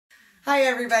Hi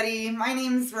everybody, my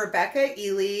name's Rebecca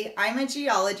Ely. I'm a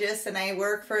geologist and I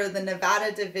work for the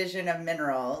Nevada Division of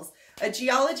Minerals. A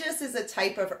geologist is a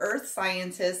type of earth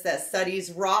scientist that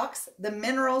studies rocks, the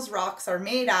minerals rocks are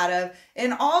made out of,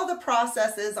 and all the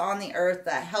processes on the earth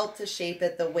that help to shape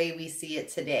it the way we see it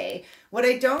today. What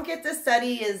I don't get to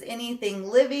study is anything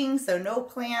living, so no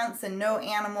plants and no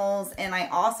animals, and I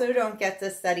also don't get to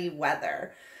study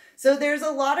weather. So there's a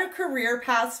lot of career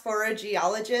paths for a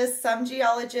geologist. Some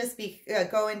geologists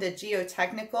go into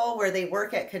geotechnical where they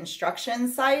work at construction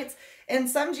sites, and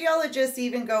some geologists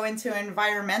even go into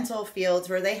environmental fields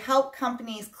where they help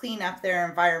companies clean up their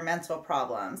environmental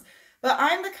problems. But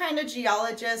I'm the kind of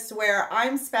geologist where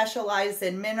I'm specialized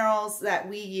in minerals that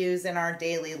we use in our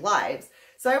daily lives.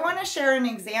 So I want to share an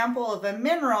example of a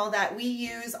mineral that we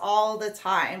use all the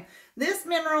time. This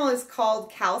mineral is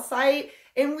called calcite,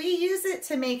 and we use it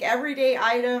to make everyday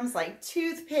items like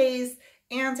toothpaste,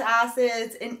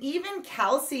 antacids, and even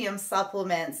calcium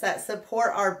supplements that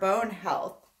support our bone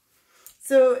health.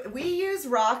 So we use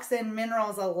rocks and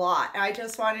minerals a lot. I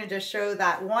just wanted to show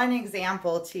that one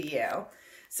example to you.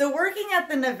 So working at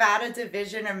the Nevada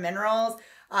Division of Minerals,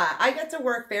 I get to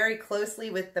work very closely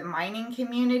with the mining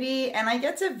community, and I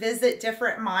get to visit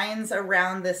different mines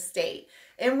around the state.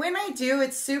 And when I do,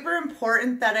 it's super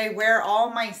important that I wear all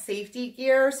my safety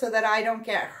gear so that I don't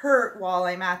get hurt while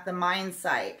I'm at the mine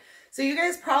site. So you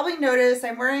guys probably noticed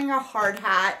I'm wearing a hard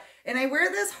hat, and I wear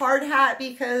this hard hat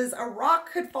because a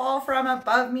rock could fall from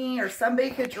above me or somebody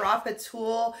could drop a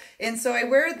tool. And so I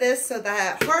wear this so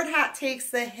that hard hat takes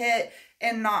the hit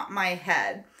and not my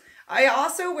head. I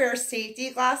also wear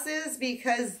safety glasses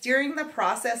because during the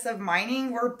process of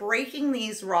mining, we're breaking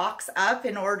these rocks up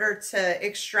in order to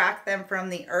extract them from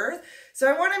the earth. So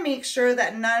I want to make sure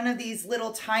that none of these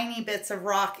little tiny bits of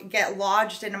rock get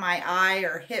lodged into my eye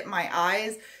or hit my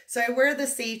eyes. So I wear the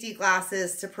safety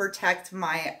glasses to protect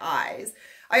my eyes.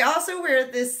 I also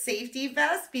wear this safety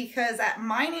vest because at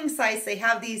mining sites, they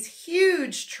have these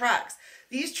huge trucks.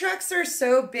 These trucks are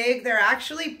so big, they're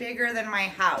actually bigger than my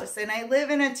house, and I live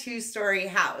in a 2-story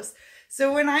house.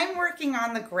 So when I'm working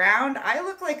on the ground, I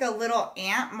look like a little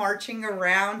ant marching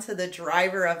around to the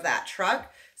driver of that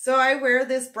truck. So I wear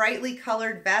this brightly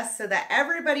colored vest so that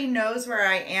everybody knows where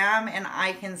I am and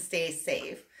I can stay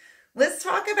safe. Let's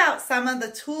talk about some of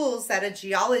the tools that a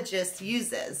geologist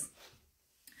uses.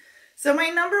 So my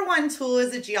number one tool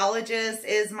as a geologist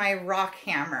is my rock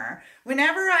hammer.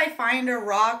 Whenever I find a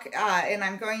rock and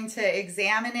I'm going to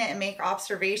examine it and make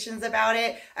observations about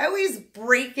it, I always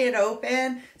break it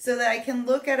open so that I can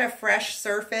look at a fresh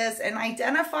surface and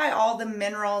identify all the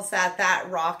minerals that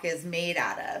that rock is made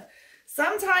out of.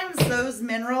 Sometimes those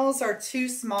minerals are too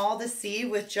small to see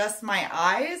with just my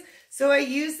eyes, so I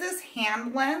use this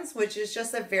hand lens, which is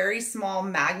just a very small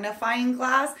magnifying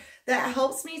glass that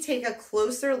helps me take a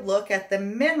closer look at the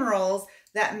minerals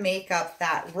that make up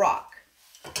that rock.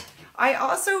 I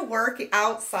also work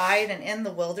outside and in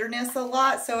the wilderness a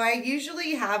lot, so I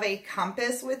usually have a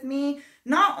compass with me.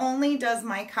 Not only does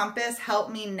my compass help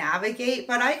me navigate,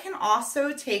 but I can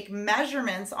also take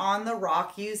measurements on the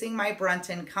rock using my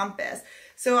Brunton compass.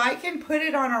 So I can put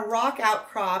it on a rock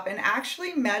outcrop and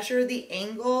actually measure the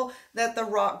angle that the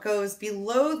rock goes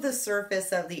below the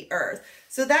surface of the earth.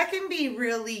 So that can be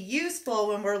really useful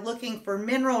when we're looking for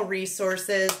mineral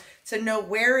resources to know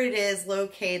where it is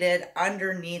located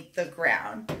underneath the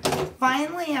ground.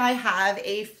 Finally, I have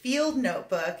a field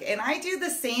notebook, and I do the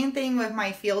same thing with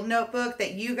my field notebook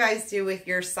that you guys do with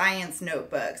your science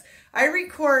notebooks. I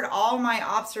record all my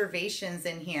observations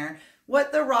in here,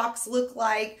 what the rocks look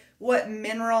like, what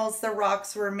minerals the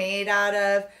rocks were made out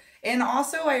of, and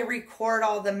also I record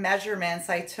all the measurements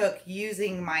I took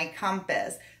using my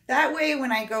compass. That way,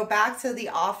 when I go back to the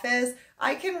office,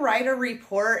 I can write a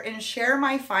report and share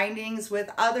my findings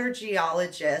with other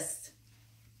geologists.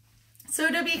 So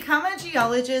to become a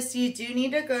geologist, you do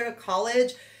need to go to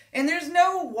college, and there's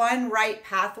no one right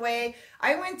pathway.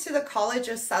 I went to the College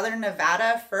of Southern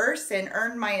Nevada first and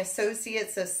earned my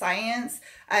Associates of Science,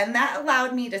 and that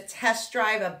allowed me to test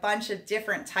drive a bunch of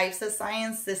different types of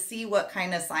science to see what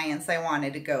kind of science I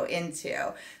wanted to go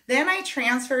into. Then I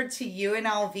transferred to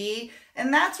UNLV,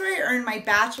 and that's where I earned my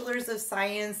Bachelor's of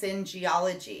Science in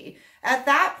Geology. At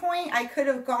that point, I could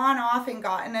have gone off and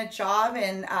gotten a job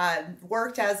and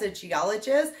worked as a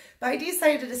geologist, but I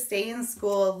decided to stay in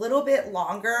school a little bit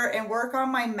longer and work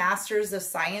on my Master's of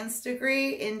Science degree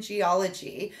in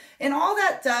geology. And all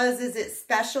that does is it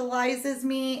specializes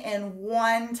me in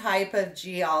one type of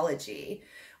geology.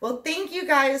 Well, thank you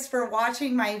guys for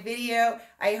watching my video.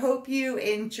 I hope you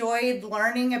enjoyed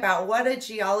learning about what a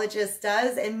geologist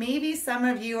does, and maybe some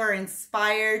of you are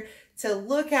inspired to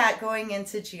look at going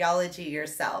into geology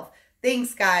yourself.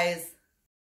 Thanks, guys.